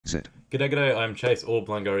Exit. G'day, I'm Chase or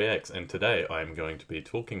BlangoReacts, and today I'm going to be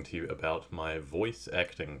talking to you about my voice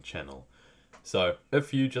acting channel. So,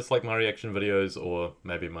 if you just like my reaction videos, or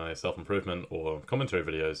maybe my self-improvement or commentary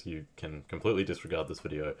videos, you can completely disregard this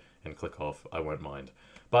video and click off, I won't mind.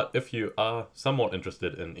 But if you are somewhat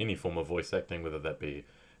interested in any form of voice acting, whether that be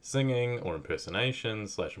singing, or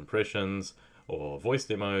impersonations, / impressions, or voice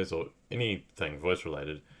demos, or anything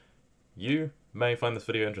voice-related, you may find this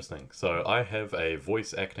video interesting. So I have a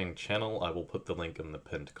voice acting channel. I will put the link in the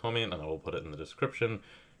pinned comment and I will put it in the description.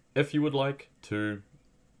 If you would like to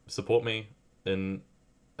support me in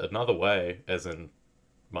another way, as in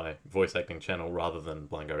my voice acting channel rather than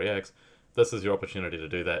Blango Reacts, this is your opportunity to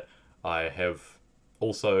do that. I have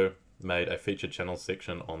also made a featured channel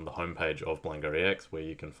section on the homepage of Blango Reacts where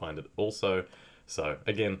you can find it also. So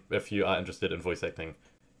again, if you are interested in voice acting,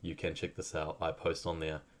 you can check this out. I post on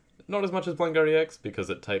there. Not as much as Blango Reacts because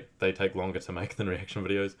they take longer to make than reaction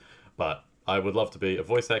videos, but I would love to be a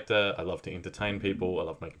voice actor. I love to entertain people. I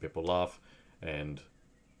love making people laugh, and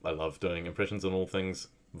I love doing impressions and all things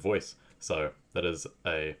voice. So that is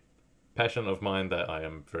a passion of mine that I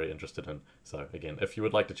am very interested in. So again, if you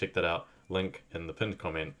would like to check that out, link in the pinned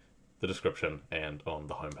comment, the description, and on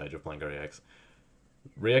the homepage of Blango Reacts.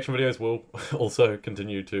 Reaction videos will also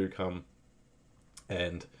continue to come,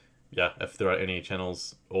 and yeah, if there are any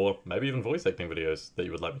channels or maybe even voice acting videos that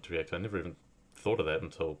you would like me to react to, I never even thought of that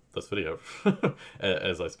until this video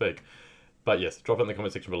as I speak. But yes, drop it in the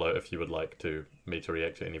comment section below if you would like me to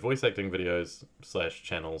react to any voice acting videos /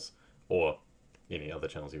 channels, or any other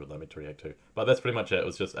channels you would like me to react to. But that's pretty much it. It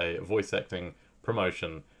was just a voice acting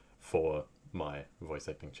promotion for my voice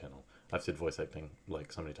acting channel. I've said voice acting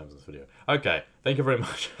like so many times in this video. Okay, thank you very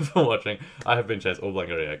much for watching. I have been Chase or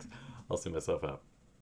Blango Reacts. I'll see myself out.